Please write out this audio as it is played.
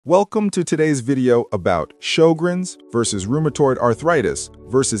Welcome to today's video about Sjogren's versus rheumatoid arthritis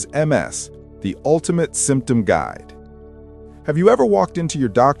versus MS, the ultimate symptom guide. Have you ever walked into your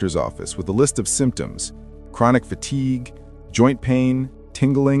doctor's office with a list of symptoms, chronic fatigue, joint pain,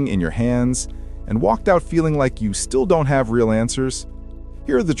 tingling in your hands, and walked out feeling like you still don't have real answers?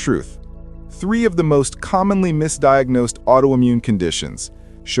 Here are the truth. 3 of the most commonly misdiagnosed autoimmune conditions,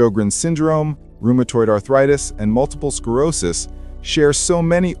 Sjogren's syndrome, rheumatoid arthritis, and multiple sclerosis, share so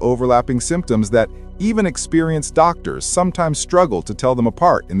many overlapping symptoms that even experienced doctors sometimes struggle to tell them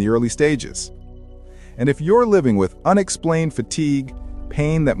apart in the early stages. And if you're living with unexplained fatigue,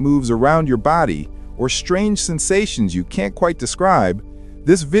 pain that moves around your body, or strange sensations you can't quite describe,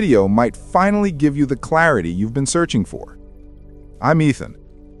 this video might finally give you the clarity you've been searching for. I'm Ethan,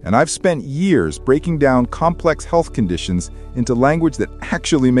 and I've spent years breaking down complex health conditions into language that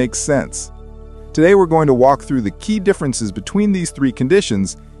actually makes sense. Today we're going to walk through the key differences between these 3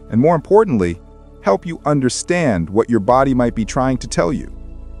 conditions and, more importantly, help you understand what your body might be trying to tell you.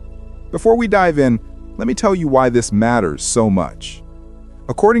 Before we dive in, let me tell you why this matters so much.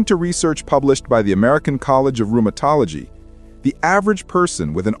 According to research published by the American College of Rheumatology, the average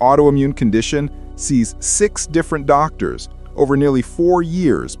person with an autoimmune condition sees 6 different doctors over nearly 4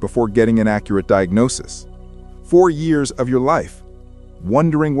 years before getting an accurate diagnosis. 4 years of your life,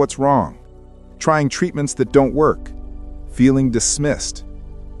 wondering what's wrong, trying treatments that don't work, feeling dismissed.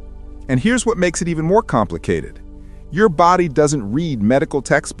 And here's what makes it even more complicated. Your body doesn't read medical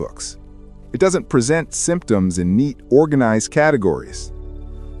textbooks. It doesn't present symptoms in neat, organized categories.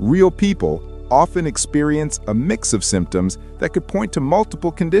 Real people often experience a mix of symptoms that could point to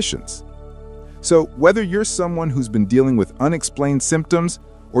multiple conditions. So whether you're someone who's been dealing with unexplained symptoms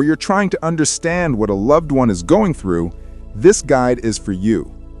or you're trying to understand what a loved one is going through, this guide is for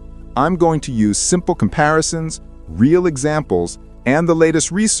you. I'm going to use simple comparisons, real examples, and the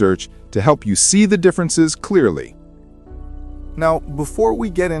latest research to help you see the differences clearly. Now, before we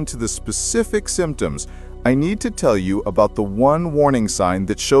get into the specific symptoms, I need to tell you about the one warning sign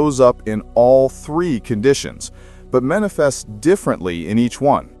that shows up in all 3 conditions, but manifests differently in each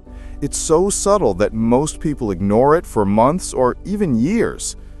one. It's so subtle that most people ignore it for months or even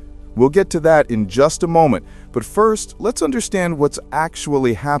years. We'll get to that in just a moment, but first, let's understand what's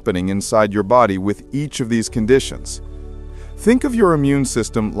actually happening inside your body with each of these conditions. Think of your immune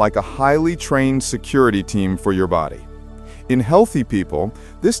system like a highly trained security team for your body. In healthy people,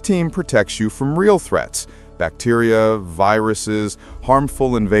 this team protects you from real threats, bacteria, viruses,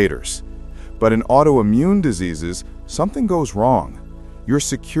 harmful invaders. But in autoimmune diseases, something goes wrong. Your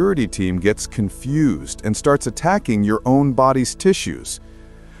security team gets confused and starts attacking your own body's tissues.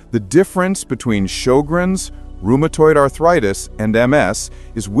 The difference between Sjogren's, rheumatoid arthritis, and MS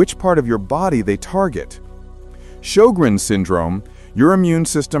is which part of your body they target. Sjogren's syndrome, your immune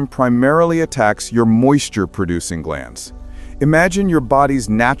system primarily attacks your moisture-producing glands. Imagine your body's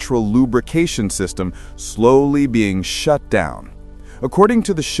natural lubrication system slowly being shut down. According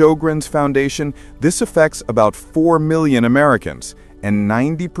to the Sjogren's Foundation, this affects about 4 million Americans, and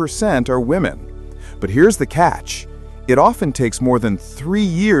 90% are women. But here's the catch. It often takes more than 3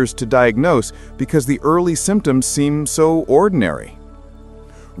 years to diagnose because the early symptoms seem so ordinary.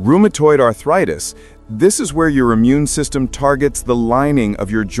 Rheumatoid arthritis, this is where your immune system targets the lining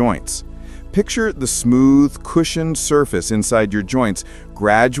of your joints. Picture the smooth, cushioned surface inside your joints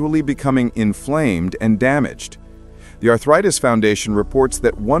gradually becoming inflamed and damaged. The Arthritis Foundation reports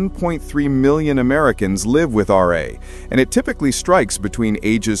that 1.3 million Americans live with RA, and it typically strikes between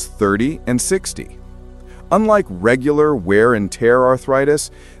ages 30 and 60. Unlike regular wear and tear arthritis,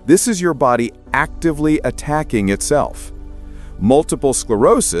 this is your body actively attacking itself. Multiple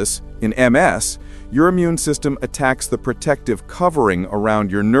sclerosis, in MS, your immune system attacks the protective covering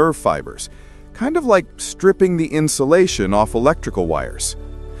around your nerve fibers, kind of like stripping the insulation off electrical wires.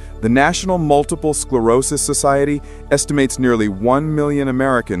 The National Multiple Sclerosis Society estimates nearly 1 million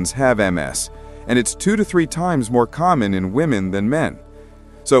Americans have MS, and it's 2 to 3 times more common in women than men.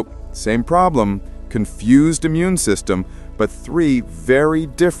 So, same problem. Confused immune system, but 3 very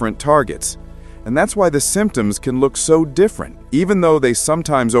different targets. And that's why the symptoms can look so different, even though they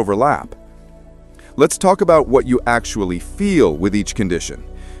sometimes overlap. Let's talk about what you actually feel with each condition,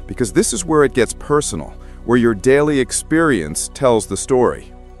 because this is where it gets personal, where your daily experience tells the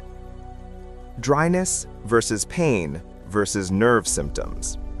story. Dryness versus pain versus nerve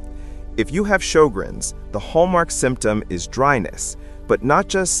symptoms. If you have Sjogren's, the hallmark symptom is dryness, but not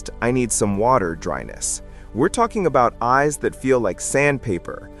just "I need some water" dryness. We're talking about eyes that feel like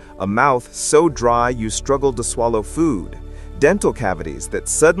sandpaper, a mouth so dry you struggle to swallow food, dental cavities that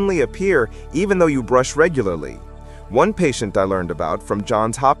suddenly appear even though you brush regularly, One patient I learned about from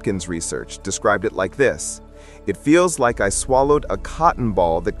Johns Hopkins research described it like this: "It feels like I swallowed a cotton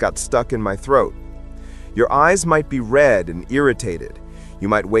ball that got stuck in my throat." Your eyes might be red and irritated. You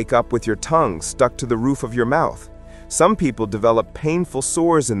might wake up with your tongue stuck to the roof of your mouth. Some people develop painful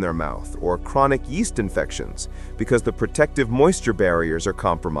sores in their mouth or chronic yeast infections because the protective moisture barriers are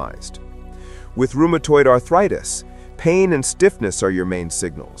compromised. With rheumatoid arthritis, pain and stiffness are your main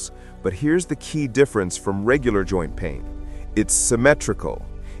signals, but here's the key difference from regular joint pain. It's symmetrical.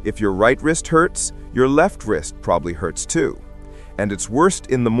 If your right wrist hurts, your left wrist probably hurts too. And it's worst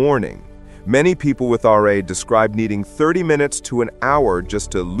in the morning. Many people with RA describe needing 30 minutes to an hour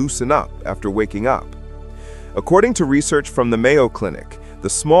just to loosen up after waking up. According to research from the Mayo Clinic, the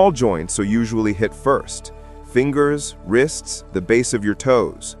small joints are usually hit first: fingers, wrists, the base of your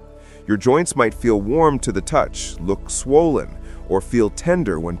toes. Your joints might feel warm to the touch, look swollen, or feel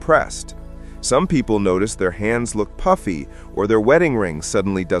tender when pressed. Some people notice their hands look puffy or their wedding ring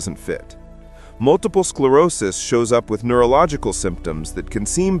suddenly doesn't fit. Multiple sclerosis shows up with neurological symptoms that can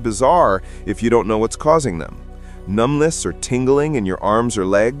seem bizarre if you don't know what's causing them. Numbness or tingling in your arms or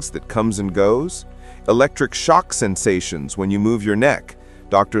legs that comes and goes. Electric shock sensations when you move your neck.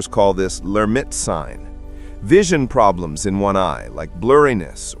 Doctors call this Lermit sign. Vision problems in one eye, like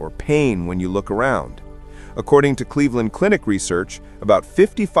blurriness or pain when you look around. According to Cleveland Clinic research, about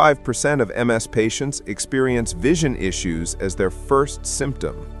 55% of MS patients experience vision issues as their first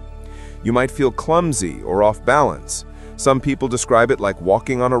symptom. You might feel clumsy or off balance. Some people describe it like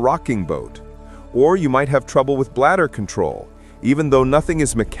walking on a rocking boat. Or you might have trouble with bladder control. Even though nothing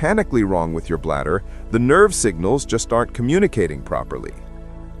is mechanically wrong with your bladder, the nerve signals just aren't communicating properly.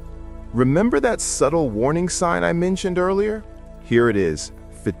 Remember that subtle warning sign I mentioned earlier? Here it is: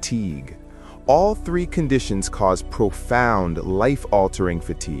 fatigue. All three conditions cause profound, life-altering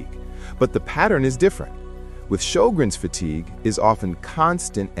fatigue, but the pattern is different. With Sjogren's, fatigue is often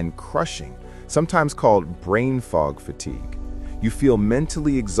constant and crushing, sometimes called brain fog fatigue. You feel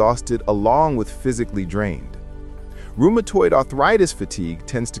mentally exhausted along with physically drained. Rheumatoid arthritis fatigue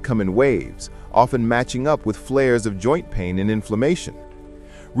tends to come in waves, often matching up with flares of joint pain and inflammation.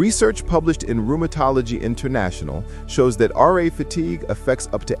 Research published in Rheumatology International shows that RA fatigue affects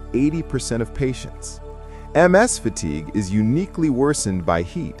up to 80% of patients. MS fatigue is uniquely worsened by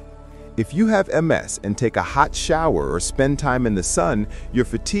heat. If you have MS and take a hot shower or spend time in the sun, your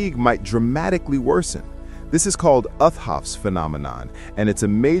fatigue might dramatically worsen. This is called Uthhoff's phenomenon, and it's a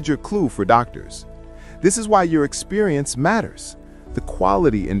major clue for doctors. This is why your experience matters. The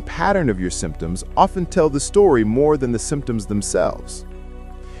quality and pattern of your symptoms often tell the story more than the symptoms themselves.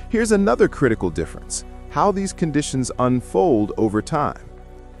 Here's another critical difference: how these conditions unfold over time.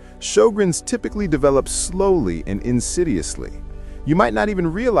 Sjogren's typically develop slowly and insidiously. You might not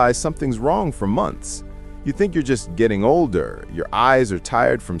even realize something's wrong for months. You think you're just getting older, your eyes are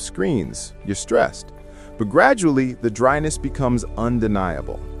tired from screens, you're stressed. But gradually, the dryness becomes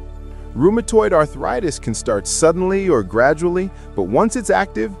undeniable. Rheumatoid arthritis can start suddenly or gradually, but once it's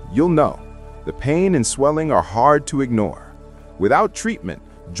active, you'll know. The pain and swelling are hard to ignore. Without treatment,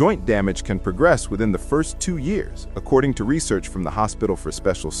 joint damage can progress within the first 2 years, according to research from the Hospital for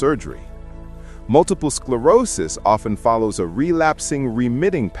Special Surgery. Multiple sclerosis often follows a relapsing,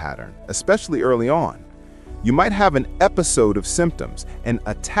 remitting pattern, especially early on. You might have an episode of symptoms, an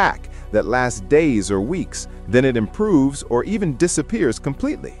attack that lasts days or weeks, then it improves or even disappears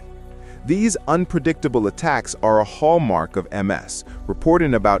completely. These unpredictable attacks are a hallmark of MS, reported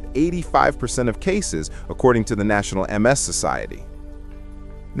in about 85% of cases, according to the National MS Society.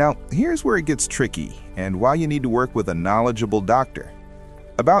 Now, here's where it gets tricky and why you need to work with a knowledgeable doctor.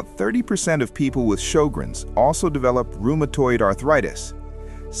 About 30% of people with Sjogren's also develop rheumatoid arthritis.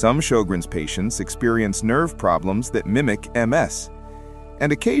 Some Sjogren's patients experience nerve problems that mimic MS.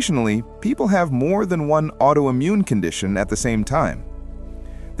 And occasionally, people have more than one autoimmune condition at the same time.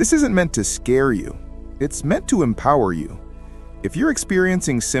 This isn't meant to scare you. It's meant to empower you. If you're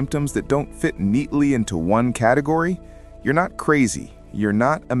experiencing symptoms that don't fit neatly into one category, you're not crazy. You're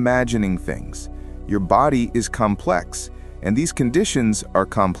not imagining things. Your body is complex, and these conditions are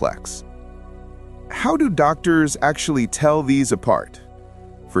complex. How do doctors actually tell these apart?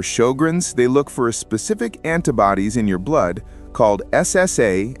 For Sjogren's, they look for specific antibodies in your blood called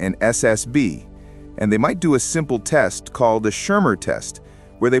SSA and SSB, and they might do a simple test called a Schirmer test,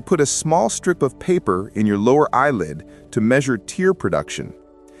 where they put a small strip of paper in your lower eyelid to measure tear production.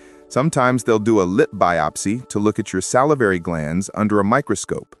 Sometimes they'll do a lip biopsy to look at your salivary glands under a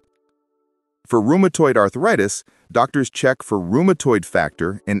microscope. For rheumatoid arthritis, doctors check for rheumatoid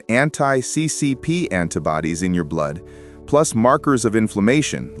factor and anti-ccp antibodies in your blood, plus markers of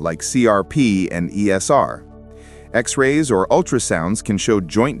inflammation like CRP and ESR. X-rays or ultrasounds can show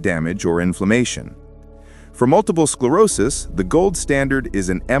joint damage or inflammation. For multiple sclerosis, the gold standard is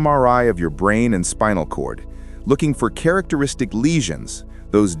an MRI of your brain and spinal cord, looking for characteristic lesions,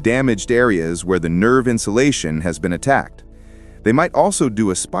 those damaged areas where the nerve insulation has been attacked. They might also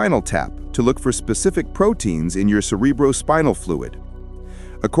do a spinal tap to look for specific proteins in your cerebrospinal fluid.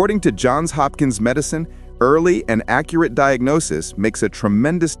 According to Johns Hopkins Medicine, early and accurate diagnosis makes a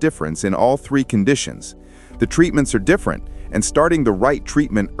tremendous difference in all three conditions. The treatments are different, and starting the right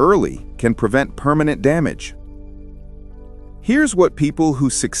treatment early can prevent permanent damage. Here's what people who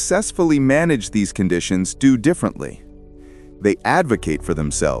successfully manage these conditions do differently. They advocate for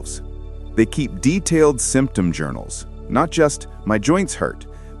themselves. They keep detailed symptom journals, not just "my joints hurt,"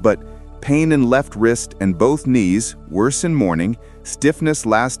 but "pain in left wrist and both knees, worse in morning, stiffness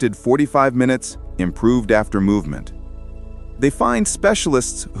lasted 45 minutes, improved after movement." They find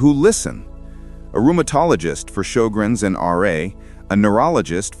specialists who listen. A rheumatologist for Sjogrens and RA, a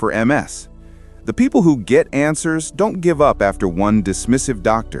neurologist for MS. The people who get answers don't give up after one dismissive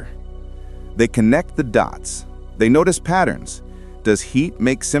doctor. They connect the dots. They notice patterns. Does heat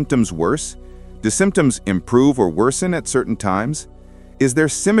make symptoms worse? Do symptoms improve or worsen at certain times? Is there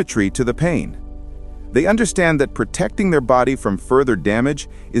symmetry to the pain? They understand that protecting their body from further damage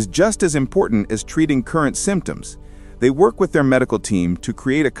is just as important as treating current symptoms. They work with their medical team to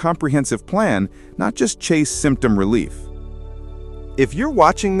create a comprehensive plan, not just chase symptom relief. If you're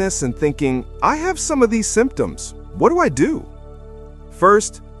watching this and thinking, "I have some of these symptoms, what do I do?"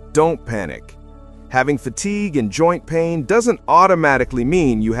 First, don't panic. Having fatigue and joint pain doesn't automatically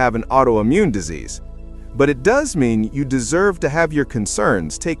mean you have an autoimmune disease, but it does mean you deserve to have your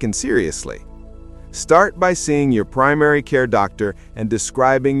concerns taken seriously. Start by seeing your primary care doctor and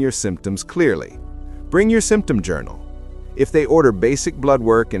describing your symptoms clearly. Bring your symptom journal. If they order basic blood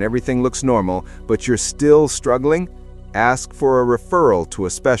work and everything looks normal, but you're still struggling, ask for a referral to a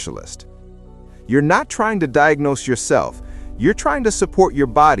specialist. You're not trying to diagnose yourself. You're trying to support your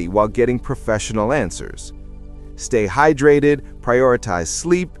body while getting professional answers. Stay hydrated, prioritize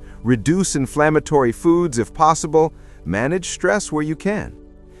sleep, reduce inflammatory foods if possible, manage stress where you can.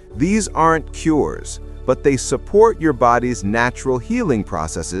 These aren't cures, but they support your body's natural healing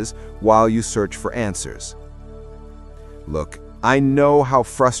processes while you search for answers. Look, I know how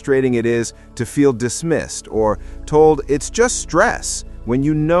frustrating it is to feel dismissed or told it's just stress when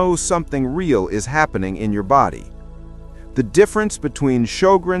you know something real is happening in your body. The difference between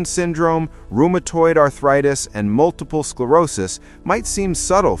Sjogren syndrome, rheumatoid arthritis, and multiple sclerosis might seem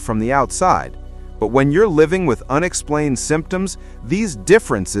subtle from the outside, but when you're living with unexplained symptoms, these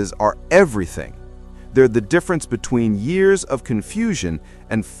differences are everything. They're the difference between years of confusion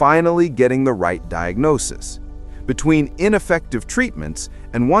and finally getting the right diagnosis, between ineffective treatments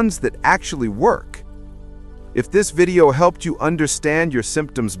and ones that actually work. If this video helped you understand your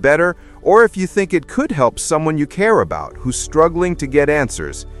symptoms better, or if you think it could help someone you care about who's struggling to get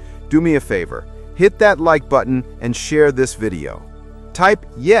answers, do me a favor, hit that like button and share this video. Type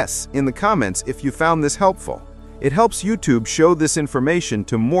 "yes" in the comments if you found this helpful. It helps YouTube show this information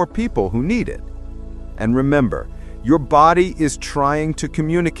to more people who need it. And remember, your body is trying to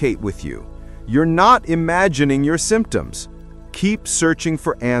communicate with you. You're not imagining your symptoms. Keep searching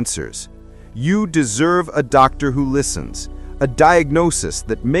for answers. You deserve a doctor who listens, a diagnosis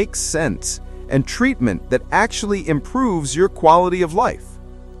that makes sense, and treatment that actually improves your quality of life.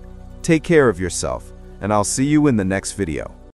 Take care of yourself, and I'll see you in the next video.